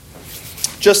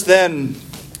Just then,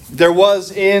 there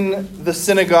was in the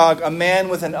synagogue a man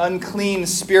with an unclean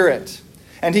spirit.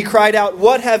 And he cried out,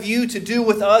 "What have you to do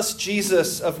with us,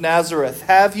 Jesus of Nazareth?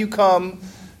 Have you come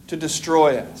to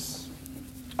destroy us?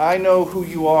 I know who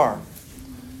you are,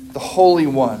 the Holy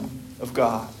One of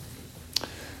God."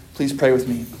 Please pray with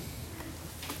me.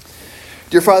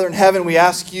 Dear Father in heaven, we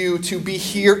ask you to be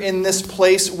here in this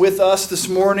place with us this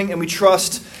morning, and we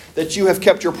trust that you have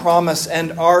kept your promise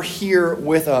and are here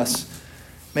with us.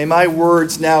 May my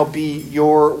words now be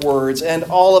your words, and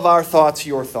all of our thoughts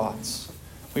your thoughts.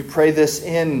 We pray this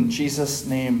in Jesus'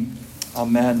 name.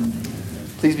 Amen.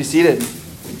 Please be seated.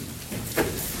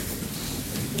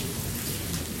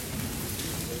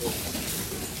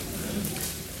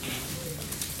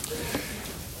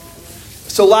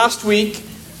 So last week,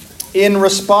 in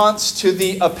response to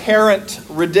the apparent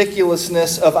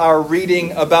ridiculousness of our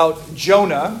reading about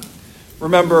Jonah,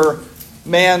 remember,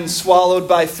 man swallowed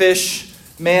by fish,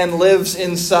 man lives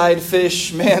inside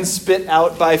fish, man spit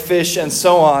out by fish, and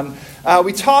so on.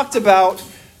 We talked about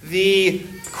the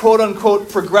quote-unquote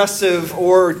progressive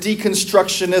or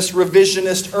deconstructionist,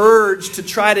 revisionist urge to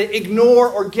try to ignore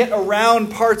or get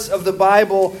around parts of the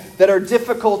Bible that are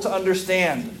difficult to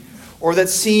understand or that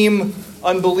seem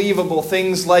unbelievable.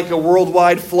 Things like a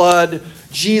worldwide flood,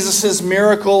 Jesus'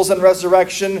 miracles and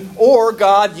resurrection, or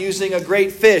God using a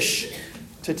great fish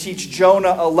to teach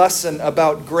Jonah a lesson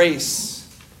about grace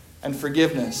and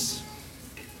forgiveness.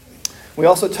 We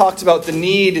also talked about the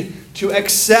need to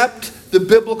accept the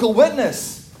biblical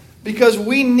witness because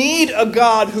we need a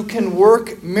God who can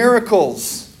work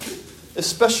miracles,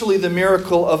 especially the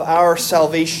miracle of our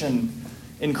salvation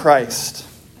in Christ.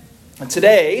 And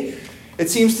today,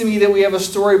 it seems to me that we have a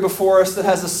story before us that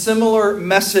has a similar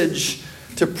message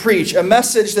to preach, a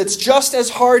message that's just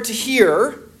as hard to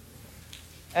hear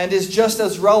and is just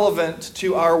as relevant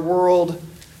to our world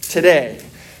today.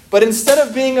 But instead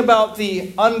of being about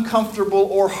the uncomfortable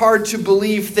or hard to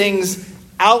believe things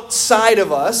outside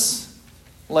of us,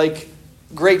 like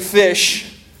great fish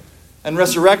and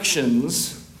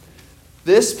resurrections,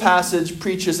 this passage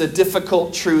preaches a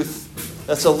difficult truth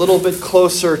that's a little bit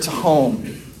closer to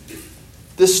home.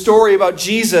 This story about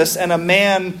Jesus and a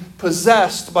man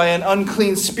possessed by an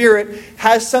unclean spirit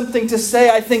has something to say,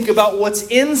 I think, about what's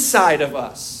inside of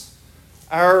us,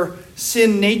 our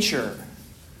sin nature,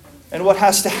 and what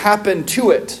has to happen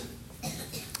to it.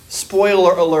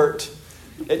 Spoiler alert,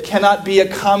 it cannot be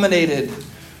accommodated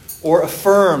or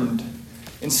affirmed.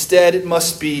 Instead, it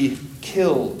must be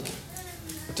killed,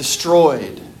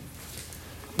 destroyed.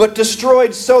 But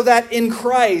destroyed so that in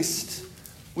Christ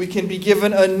we can be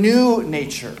given a new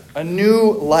nature, a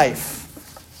new life,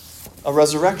 a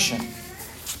resurrection.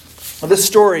 Now, this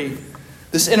story,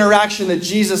 this interaction that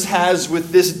Jesus has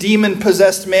with this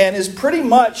demon-possessed man is pretty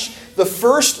much the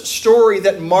first story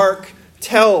that Mark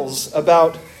tells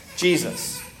about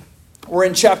Jesus. We're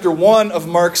in chapter 1 of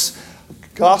Mark's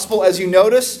gospel. As you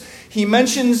notice, he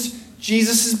mentions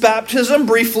Jesus' baptism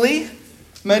briefly,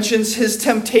 mentions his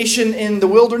temptation in the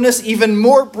wilderness even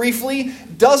more briefly,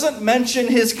 doesn't mention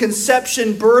his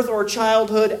conception, birth, or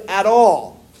childhood at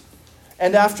all.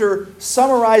 And after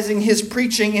summarizing his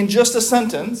preaching in just a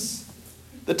sentence,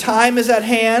 the time is at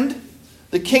hand,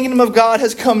 the kingdom of God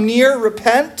has come near,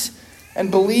 repent and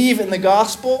believe in the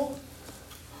gospel,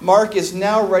 Mark is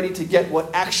now ready to get what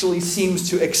actually seems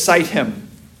to excite him.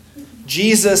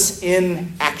 Jesus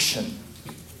in action.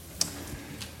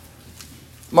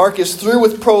 Mark is through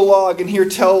with prologue and here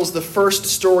tells the first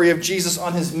story of Jesus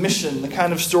on his mission, the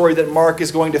kind of story that Mark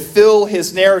is going to fill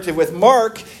his narrative with.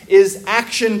 Mark is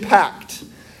action-packed,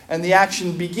 and the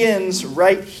action begins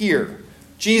right here.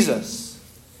 Jesus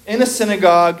in a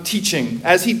synagogue teaching,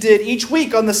 as he did each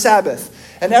week on the Sabbath.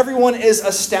 And everyone is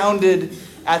astounded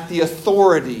at the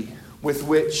authority with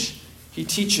which he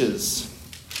teaches.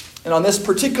 And on this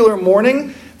particular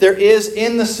morning, there is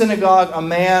in the synagogue a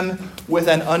man with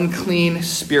an unclean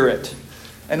spirit.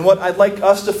 And what I'd like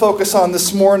us to focus on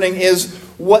this morning is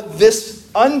what this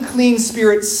unclean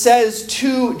spirit says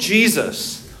to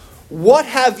Jesus. What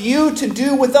have you to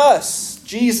do with us,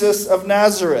 Jesus of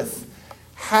Nazareth?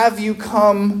 Have you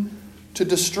come to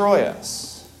destroy us?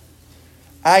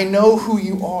 I know who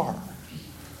you are,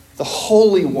 the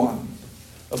Holy One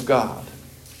of God.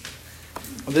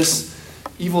 This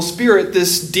evil spirit,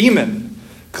 this demon,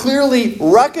 clearly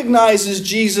recognizes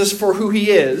Jesus for who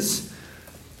he is,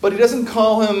 but he doesn't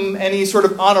call him any sort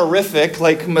of honorific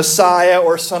like Messiah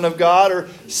or Son of God, or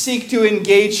seek to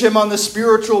engage him on the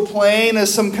spiritual plane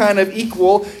as some kind of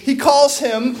equal. He calls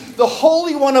him the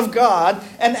Holy One of God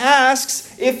and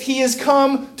asks if he has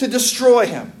come to destroy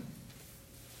him.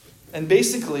 And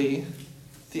basically,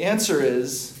 the answer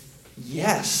is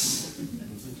Yes.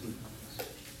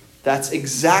 That's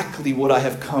exactly what I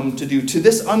have come to do. To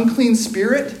this unclean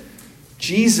spirit,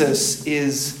 Jesus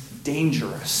is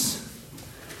dangerous.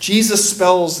 Jesus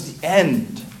spells the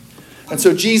end. And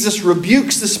so Jesus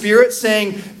rebukes the spirit,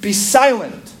 saying, "Be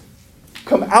silent,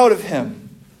 come out of him."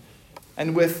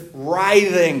 And with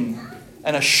writhing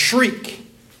and a shriek,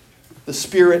 the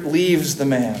spirit leaves the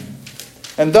man.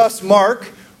 And thus Mark,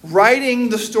 writing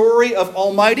the story of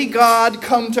Almighty God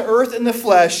come to earth in the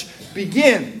flesh,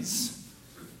 begins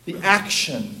the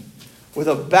action with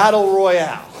a battle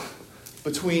royale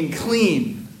between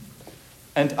clean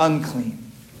and unclean.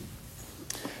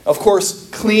 Of course,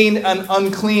 clean and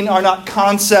unclean are not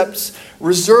concepts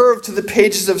reserved to the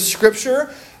pages of Scripture.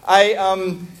 I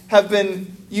have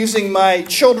been using my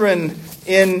children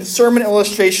in sermon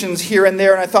illustrations here and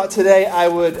there, and I thought today I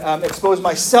would expose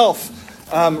myself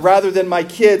rather than my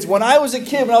kids. When I was a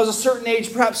kid, when I was a certain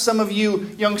age, perhaps some of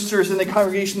you youngsters in the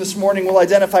congregation this morning will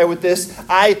identify with this,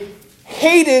 I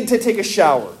hated to take a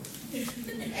shower.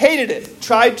 Hated it.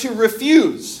 Tried to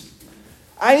refuse.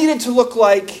 I needed to look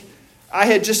like I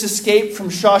had just escaped from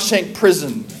Shawshank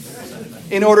prison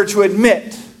in order to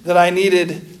admit that I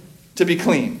needed to be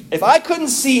clean. If I couldn't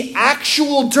see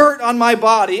actual dirt on my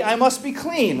body, I must be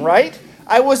clean, right?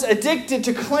 I was addicted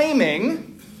to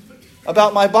claiming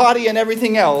about my body and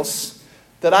everything else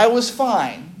that I was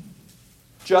fine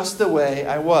just the way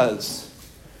I was.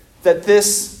 That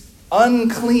this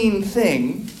unclean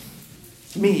thing,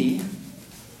 me,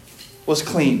 was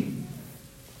clean.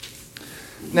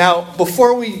 Now,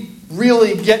 before we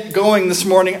really get going this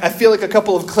morning, I feel like a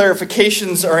couple of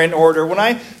clarifications are in order. When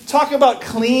I talk about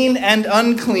clean and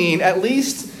unclean, at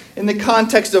least in the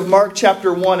context of Mark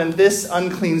chapter 1 and this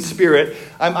unclean spirit,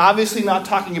 I'm obviously not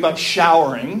talking about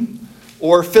showering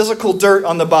or physical dirt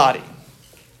on the body.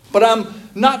 But I'm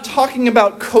not talking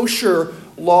about kosher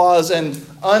laws and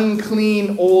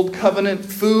unclean old covenant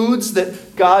foods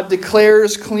that God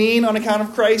declares clean on account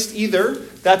of Christ either.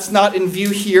 That's not in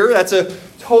view here. That's a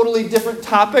totally different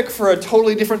topic for a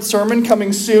totally different sermon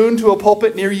coming soon to a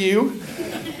pulpit near you.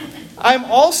 I'm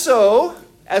also,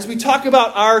 as we talk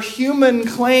about our human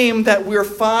claim that we're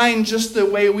fine just the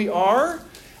way we are,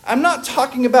 I'm not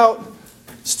talking about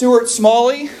Stuart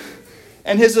Smalley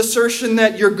and his assertion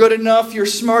that you're good enough, you're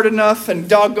smart enough, and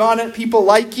doggone it, people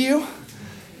like you.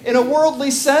 In a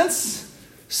worldly sense,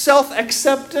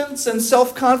 self-acceptance and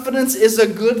self-confidence is a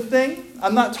good thing.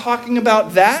 I'm not talking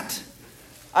about that.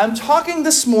 I'm talking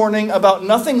this morning about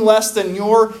nothing less than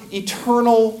your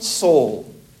eternal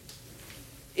soul.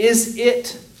 Is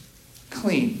it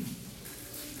clean?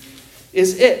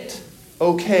 Is it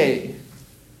okay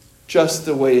just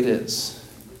the way it is?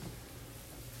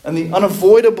 And the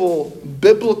unavoidable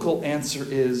biblical answer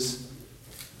is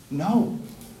no.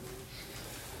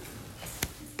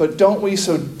 But don't we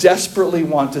so desperately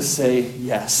want to say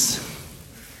yes?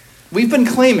 We've been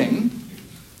claiming,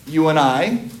 you and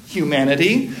I,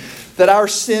 humanity, that our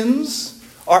sins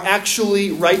are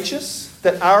actually righteous,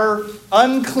 that our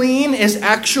unclean is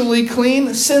actually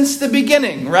clean since the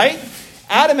beginning, right?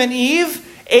 Adam and Eve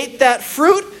ate that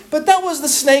fruit, but that was the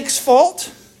snake's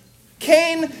fault.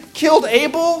 Cain killed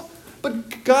Abel,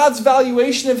 but God's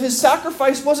valuation of his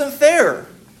sacrifice wasn't fair.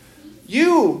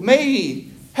 You,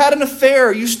 maybe, had an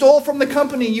affair, you stole from the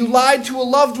company, you lied to a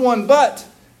loved one, but,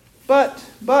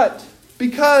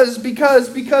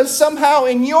 because somehow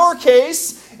in your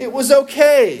case, it was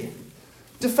okay,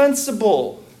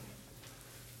 defensible,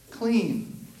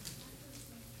 clean.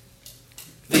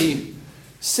 The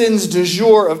sins du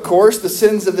jour, of course, the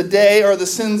sins of the day, are the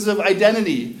sins of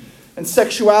identity and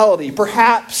sexuality.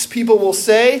 Perhaps people will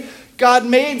say, God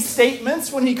made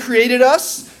statements when he created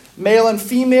us, male and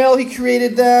female, he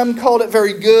created them, called it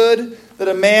very good, that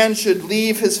a man should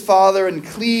leave his father and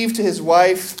cleave to his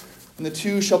wife, and the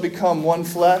two shall become one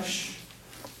flesh,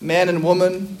 man and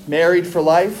woman, married for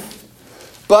life.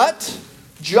 But,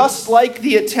 just like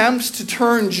the attempts to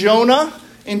turn Jonah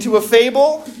into a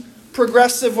fable,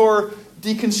 progressive or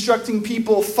deconstructing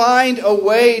people find a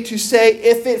way to say,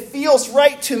 if it feels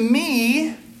right to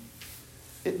me,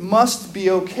 it must be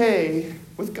okay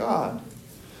with God.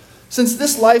 Since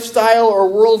this lifestyle or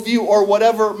worldview or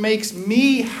whatever makes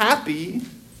me happy,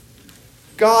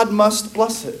 God must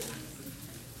bless it.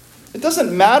 It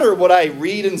doesn't matter what I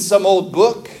read in some old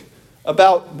book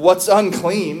about what's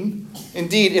unclean.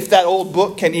 Indeed, if that old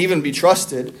book can even be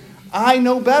trusted, I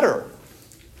know better.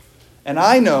 And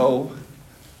I know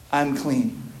I'm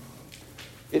clean.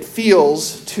 It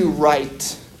feels too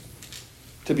right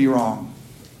to be wrong.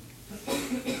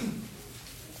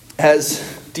 As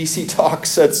DC Talk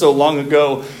said so long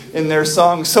ago in their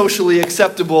song Socially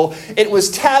Acceptable, it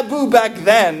was taboo back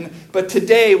then But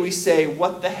today we say,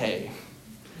 what the hey?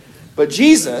 But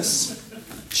Jesus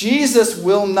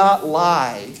will not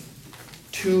lie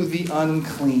to the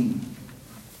unclean.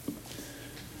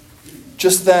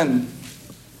 Just then,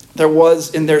 there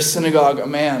was in their synagogue a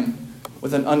man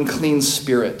with an unclean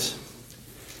spirit.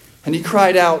 And he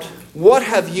cried out, "What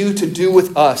have you to do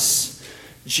with us,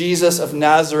 Jesus of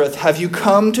Nazareth? Have you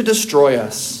come to destroy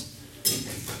us?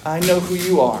 I know who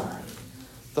you are,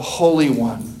 the Holy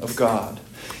One of God."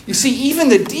 You see, even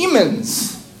the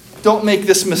demons don't make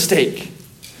this mistake.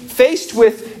 Faced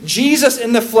with Jesus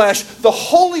in the flesh, the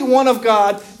Holy One of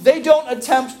God, they don't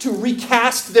attempt to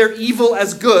recast their evil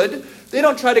as good. They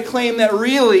don't try to claim that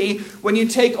really, when you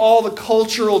take all the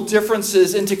cultural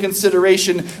differences into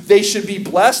consideration, they should be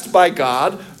blessed by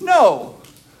God. No.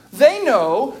 They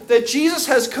know that Jesus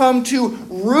has come to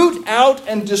root out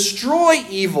and destroy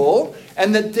evil,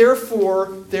 and that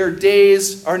therefore their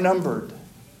days are numbered.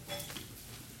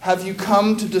 Have you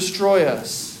come to destroy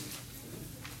us?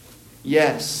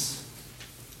 Yes.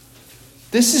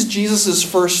 This is Jesus'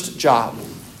 first job,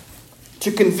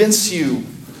 to convince you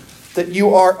that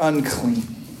you are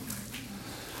unclean.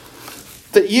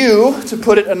 That you, to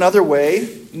put it another way,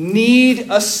 need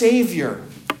a Savior.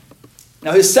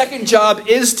 Now, his second job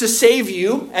is to save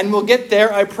you, and we'll get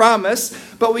there, I promise,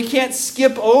 but we can't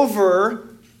skip over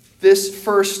this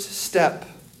first step.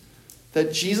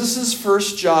 That Jesus'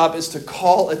 first job is to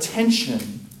call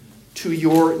attention to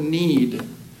your need,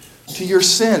 to your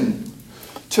sin,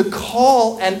 to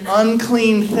call an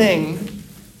unclean thing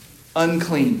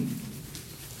unclean.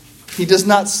 He does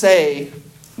not say,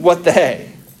 "What the hey?"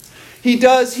 He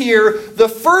does here the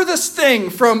furthest thing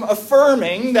from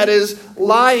affirming, that is,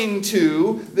 lying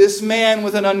to this man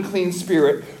with an unclean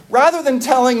spirit. Rather than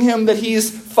telling him that he's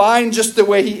fine just the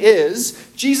way he is,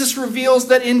 Jesus reveals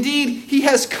that indeed he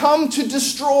has come to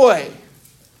destroy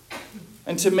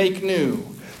and to make new.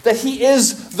 That he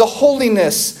is the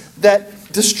holiness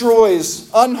that destroys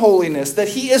unholiness. That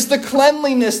he is the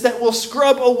cleanliness that will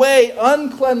scrub away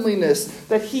uncleanliness.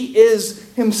 That he is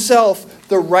himself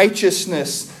the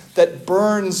righteousness that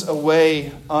burns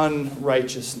away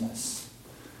unrighteousness.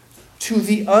 To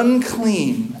the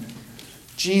unclean,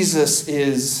 Jesus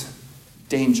is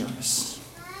dangerous.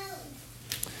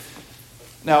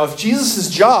 Now, if Jesus'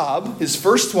 job, his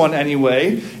first one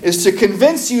anyway, is to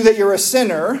convince you that you're a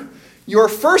sinner, your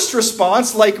first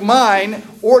response, like mine,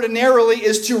 ordinarily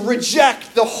is to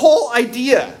reject the whole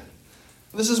idea.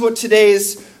 This is what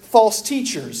today's false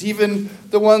teachers, even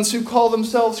the ones who call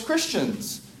themselves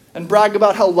Christians, and brag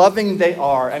about how loving they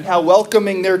are and how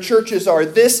welcoming their churches are.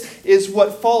 This is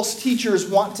what false teachers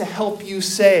want to help you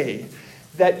say,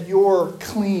 that you're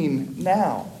clean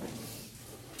now,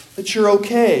 that you're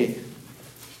okay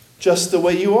just the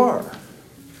way you are,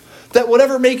 that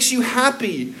whatever makes you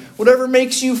happy, whatever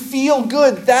makes you feel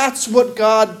good, that's what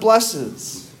God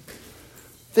blesses.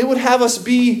 They would have us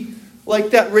be like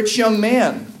that rich young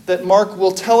man that Mark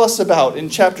will tell us about in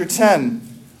chapter 10,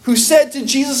 who said to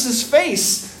Jesus'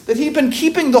 face that he'd been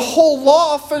keeping the whole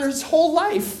law for his whole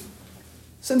life,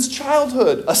 since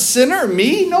childhood. A sinner?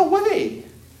 Me? No way.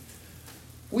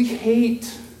 We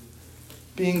hate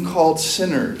being called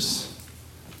sinners.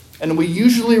 And we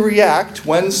usually react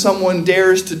when someone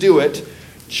dares to do it,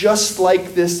 just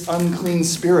like this unclean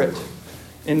spirit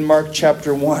in Mark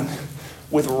chapter 1,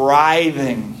 with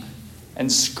writhing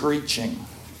and screeching.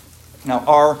 Now,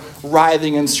 our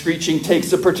writhing and screeching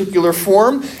takes a particular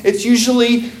form. It's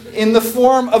usually in the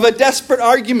form of a desperate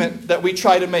argument that we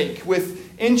try to make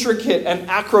with intricate and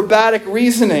acrobatic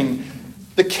reasoning.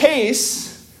 The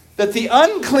case that the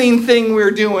unclean thing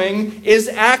we're doing is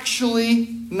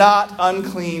actually not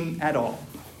unclean at all.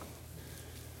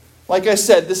 Like I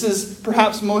said, this is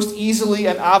perhaps most easily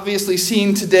and obviously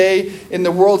seen today in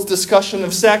the world's discussion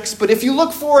of sex, but if you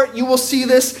look for it, you will see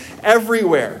this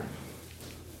everywhere.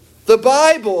 The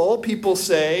Bible, people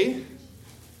say,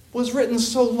 was written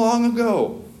so long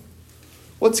ago.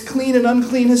 What's clean and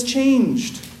unclean has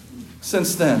changed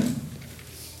since then.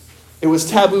 It was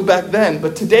taboo back then,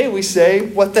 but today we say,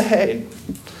 what the hey?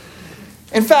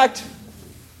 In fact,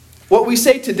 what we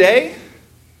say today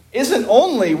isn't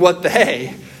only what the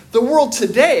hey. The world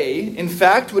today, in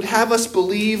fact, would have us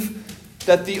believe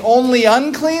that the only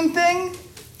unclean thing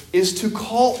is to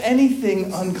call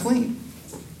anything unclean.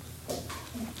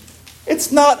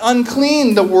 It's not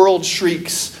unclean, the world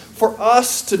shrieks, for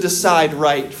us to decide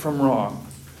right from wrong.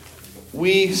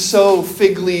 We sew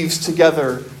fig leaves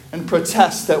together and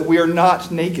protest that we are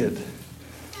not naked.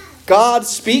 God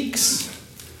speaks,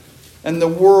 and the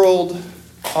world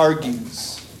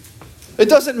argues. It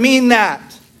doesn't mean that.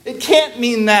 It can't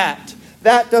mean that.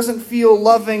 That doesn't feel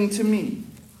loving to me.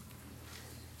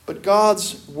 But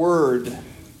God's word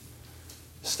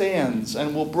stands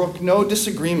and will brook no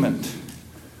disagreement.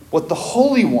 What the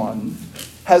Holy One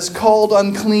has called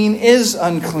unclean is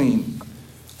unclean,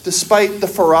 despite the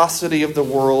ferocity of the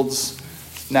world's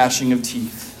gnashing of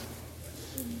teeth.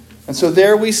 And so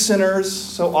there we sinners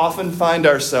so often find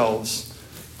ourselves,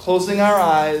 closing our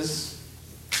eyes,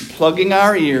 plugging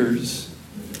our ears,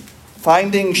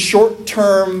 finding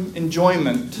short-term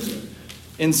enjoyment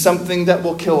in something that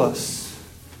will kill us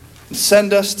and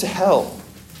send us to hell,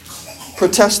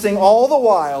 protesting all the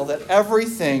while that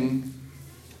everything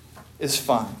is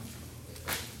fine.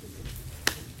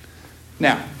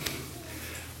 Now,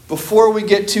 before we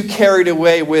get too carried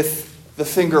away with the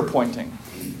finger pointing,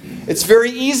 it's very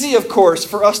easy, of course,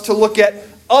 for us to look at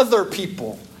other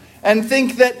people and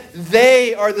think that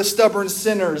they are the stubborn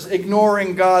sinners,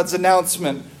 ignoring God's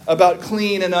announcement about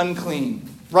clean and unclean,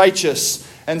 righteous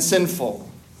and sinful.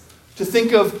 To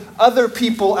think of other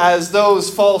people as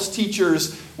those false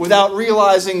teachers without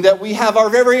realizing that we have our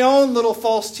very own little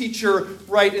false teacher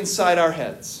right inside our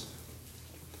heads.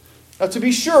 Now, to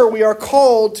be sure, we are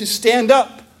called to stand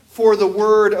up for the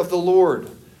word of the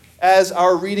Lord. As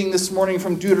our reading this morning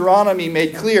from Deuteronomy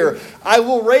made clear, I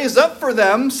will raise up for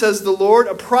them, says the Lord,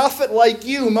 a prophet like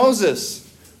you, Moses,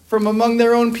 from among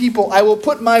their own people. I will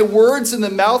put my words in the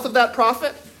mouth of that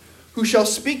prophet, who shall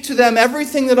speak to them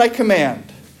everything that I command.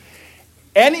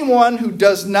 Anyone who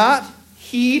does not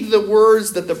heed the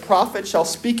words that the prophet shall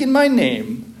speak in my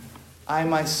name, I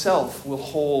myself will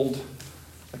hold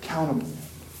accountable.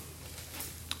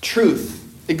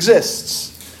 Truth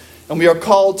exists, and we are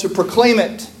called to proclaim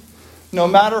it, no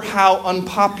matter how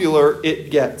unpopular it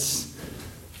gets.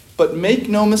 But make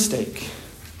no mistake,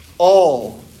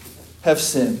 all have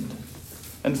sinned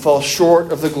and fall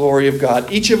short of the glory of God.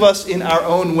 Each of us in our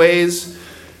own ways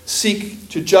seek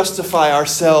to justify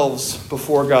ourselves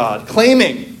before God,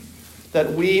 claiming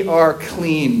that we are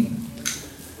clean.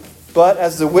 But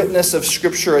as the witness of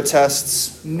Scripture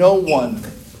attests, no one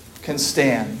can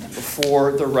stand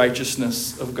before the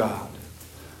righteousness of God.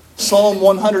 Psalm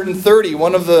 130,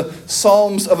 one of the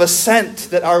Psalms of Ascent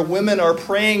that our women are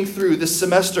praying through this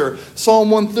semester. Psalm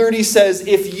 130 says,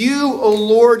 if you, O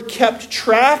Lord, kept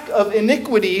track of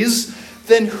iniquities,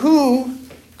 then who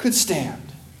could stand?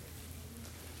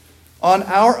 On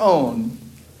our own,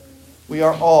 we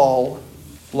are all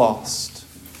lost.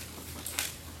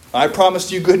 I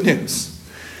promised you good news.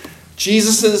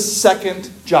 Jesus' second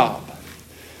job.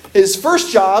 His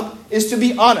first job is to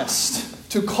be honest,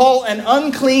 to call an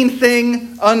unclean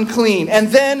thing unclean, and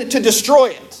then to destroy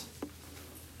it.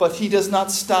 But he does not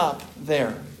stop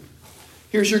there.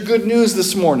 Here's your good news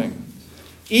this morning.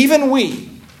 Even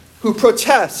we who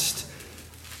protest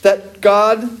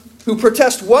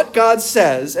what God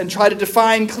says and try to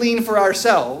define clean for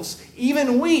ourselves,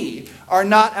 even we are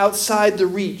not outside the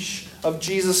reach of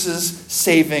Jesus'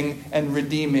 saving and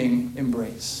redeeming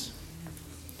embrace.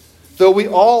 Though we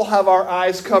all have our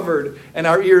eyes covered and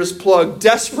our ears plugged,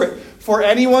 desperate for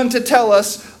anyone to tell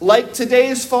us, like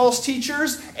today's false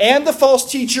teachers and the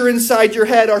false teacher inside your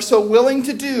head are so willing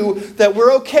to do, that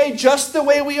we're okay just the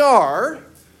way we are,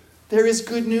 there is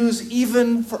good news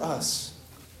even for us.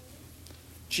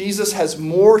 Jesus has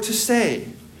more to say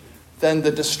than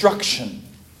the destruction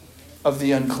of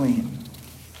the unclean.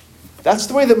 That's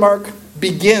the way that Mark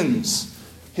begins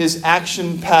his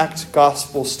action-packed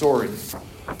gospel story.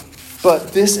 But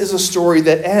this is a story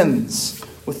that ends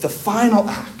with the final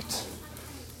act,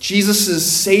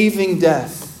 Jesus' saving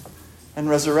death and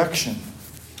resurrection.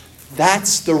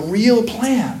 That's the real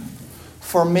plan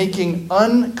for making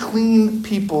unclean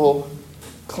people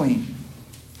clean,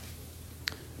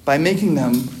 by making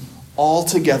them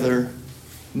altogether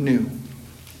new.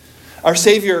 Our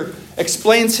Savior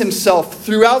explains himself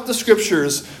throughout the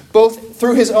Scriptures, both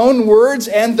through his own words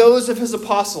and those of his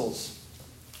apostles.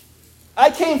 I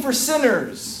came for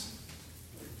sinners,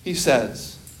 he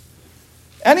says.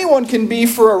 Anyone can be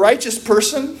for a righteous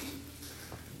person.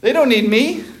 They don't need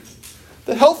me.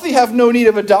 The healthy have no need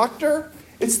of a doctor.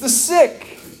 It's the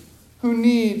sick who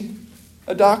need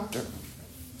a doctor.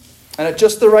 And at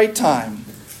just the right time,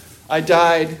 I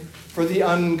died for the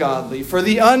ungodly, for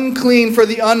the unclean, for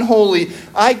the unholy.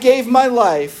 I gave my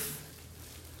life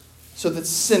so that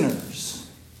sinners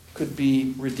could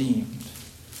be redeemed,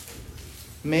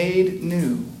 made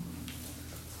new,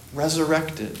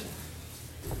 resurrected.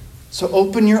 So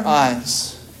open your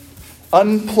eyes,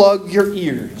 unplug your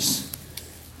ears.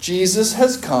 Jesus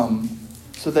has come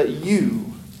so that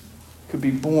you could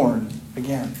be born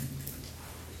again.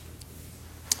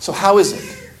 So how is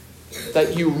it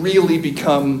that you really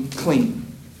become clean?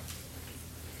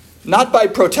 Not by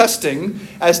protesting,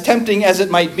 as tempting as it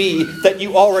might be, that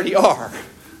you already are.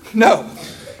 No,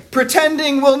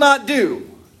 pretending will not do.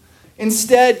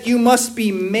 Instead, you must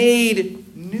be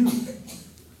made new.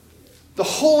 The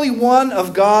Holy One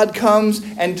of God comes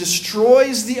and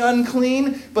destroys the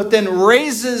unclean, but then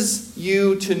raises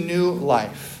you to new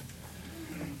life.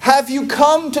 Have you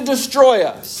come to destroy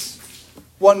us?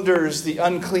 Wonders the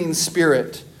unclean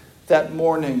spirit that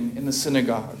morning in the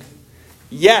synagogue.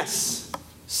 Yes,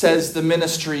 says the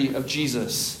ministry of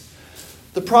Jesus.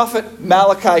 The prophet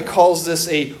Malachi calls this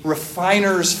a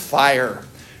refiner's fire,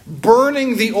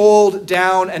 burning the old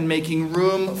down and making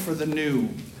room for the new.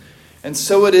 And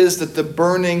so it is that the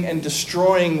burning and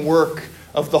destroying work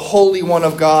of the Holy One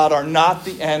of God are not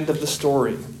the end of the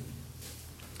story.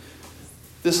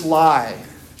 This lie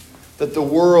that the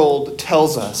world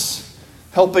tells us,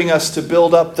 helping us to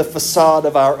build up the facade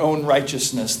of our own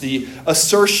righteousness, the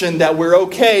assertion that we're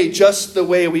okay just the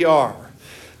way we are.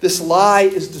 This lie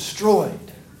is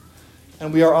destroyed,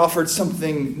 and we are offered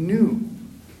something new,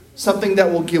 something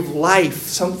that will give life,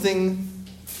 something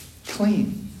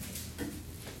clean.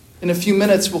 In a few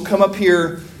minutes, we'll come up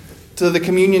here to the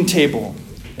communion table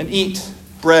and eat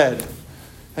bread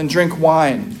and drink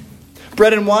wine.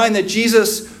 Bread and wine that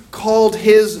Jesus called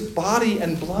his body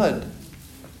and blood,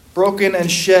 broken and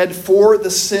shed for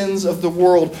the sins of the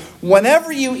world.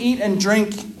 Whenever you eat and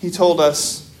drink, he told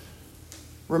us,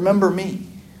 remember me.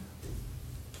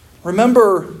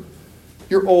 Remember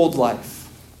your old life.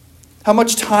 How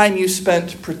much time you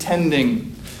spent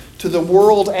pretending to the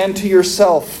world and to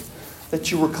yourself that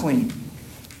you were clean.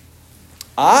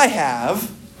 I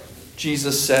have,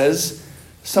 Jesus says,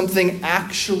 something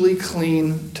actually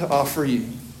clean to offer you.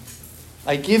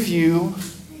 I give you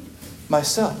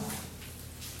myself.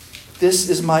 This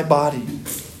is my body.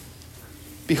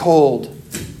 Behold,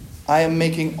 I am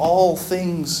making all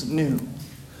things new.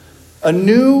 A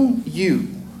new you,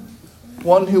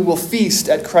 one who will feast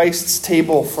at Christ's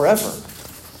table forever,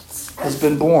 has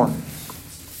been born.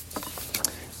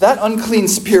 That unclean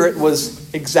spirit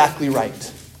was exactly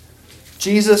right.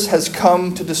 Jesus has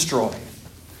come to destroy.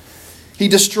 He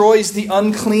destroys the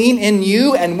unclean in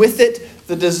you, and with it,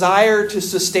 the desire to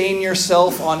sustain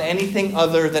yourself on anything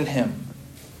other than him.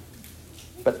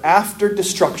 But after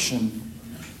destruction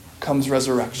comes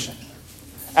resurrection.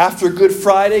 After Good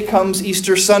Friday comes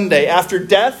Easter Sunday. After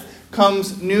death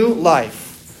comes new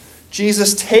life.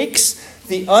 Jesus takes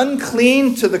the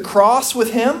unclean to the cross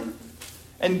with him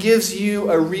and gives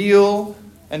you a real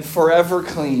and forever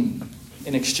clean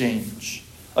in exchange.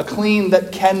 A clean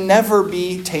that can never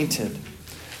be tainted.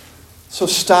 So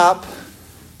stop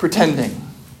pretending.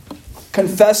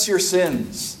 Confess your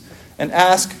sins and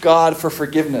ask God for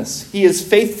forgiveness. He is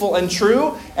faithful and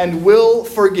true and will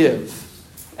forgive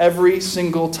every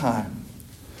single time.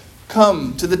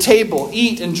 Come to the table,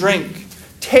 eat and drink.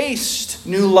 Taste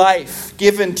new life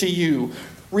given to you.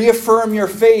 Reaffirm your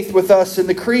faith with us in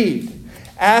the creed.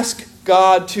 Ask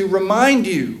God to remind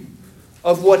you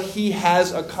of what he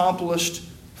has accomplished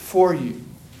for you.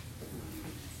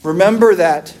 Remember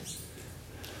that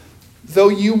though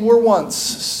you were once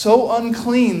so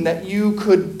unclean that you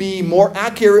could be more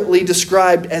accurately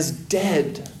described as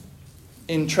dead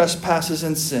in trespasses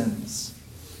and sins,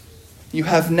 you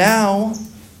have now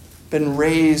been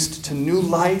raised to new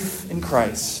life in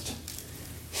Christ.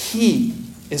 He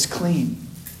is clean.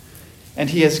 And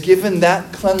he has given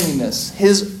that cleanliness,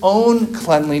 his own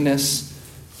cleanliness,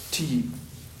 to you.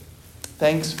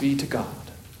 Thanks be to God.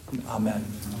 Amen.